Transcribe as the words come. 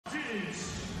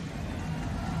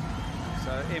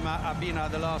Ima Abina,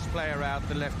 the last player out,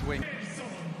 the left wing.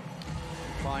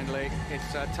 Finally,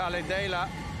 it's Taledela,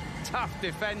 tough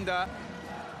defender.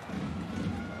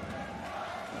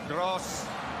 Gross.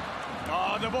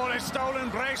 Oh, the ball is stolen.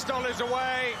 Brestol is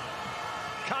away.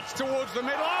 Cuts towards the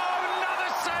middle. Oh,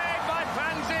 another save by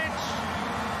Panzic.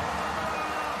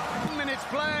 1 minutes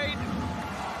played.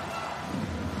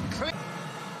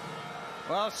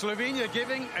 Well, Slovenia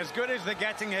giving as good as they're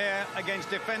getting here against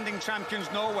defending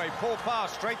champions Norway. Poor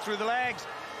pass straight through the legs.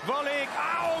 Volley.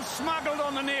 Oh, smuggled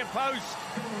on the near post.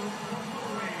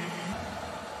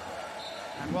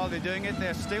 And while they're doing it,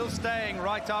 they're still staying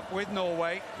right up with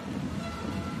Norway.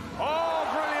 Oh,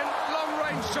 brilliant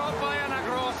long-range shot by Anna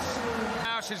Gross.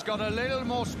 Now she's got a little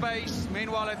more space.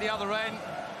 Meanwhile, at the other end,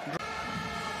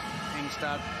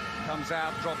 Ingstad comes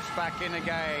out, drops back in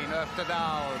again.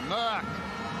 Öftedal, Mörk.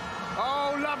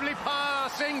 Oh, lovely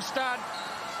pass, Ingstad.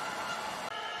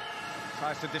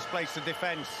 Tries to displace the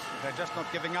defence. They're just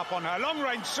not giving up on her.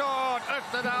 Long-range shot,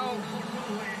 Öftedal.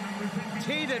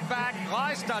 Teed it back,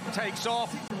 Reistad takes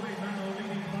off.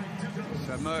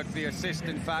 So Mörk, the assist,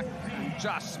 in fact,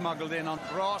 just smuggled in on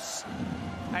Ross.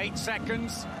 8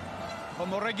 seconds. For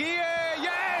Moragie,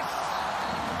 yes!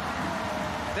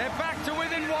 They're back to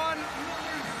within 1.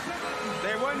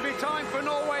 There won't be time for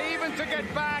Norway even to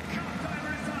get back.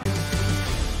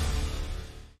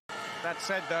 That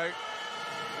said, though,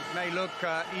 it may look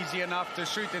easy enough to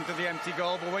shoot into the empty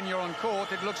goal, but when you're on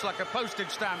court, it looks like a postage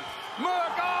stamp.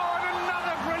 Mörk, oh, and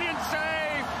another brilliant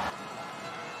save!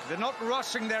 They're not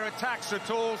rushing their attacks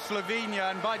at all, Slovenia,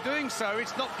 and by doing so,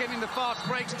 it's not giving the fast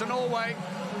breaks to Norway.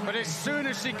 But as soon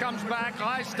as she comes back,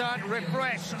 Reistad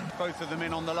refreshed. Both of them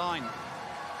in on the line.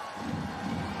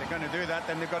 If they're going to do that,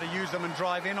 then they've got to use them and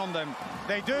drive in on them.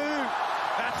 They do!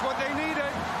 That's what they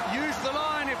needed. Use the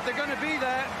line if they're going to be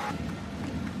there.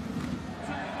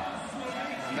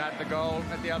 And at the goal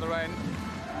at the other end,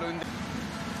 Lund.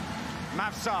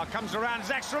 Mavsar comes around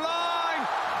his extra line.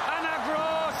 Anna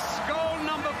Gross, goal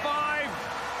number 5.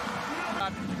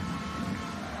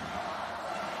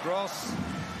 Gross.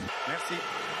 Merci.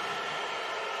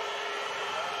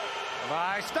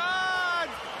 Reistad.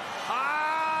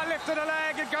 Ah, lifted a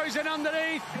leg, it goes in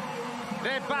underneath.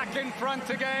 They're back in front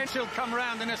again. She'll come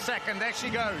around in a second. There she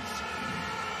goes.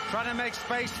 Trying to make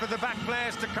space for the back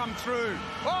players to come through.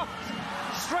 Oh,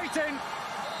 straight in.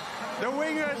 The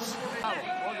wingers.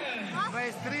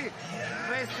 23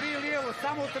 lijevo,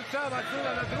 samo trčava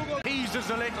druga na drugo. Eases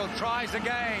a little, tries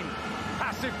again.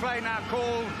 Passive play now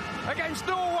called against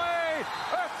Norway.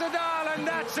 Öftedal, and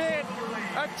that's it.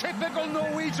 A typical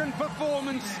Norwegian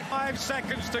performance. 5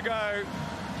 seconds to go.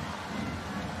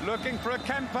 Looking for a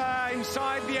Kemper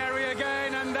inside the area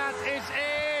again, and that is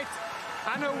it.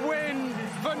 And a win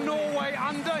for Norway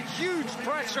under huge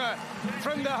pressure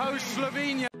from the host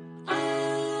Slovenia.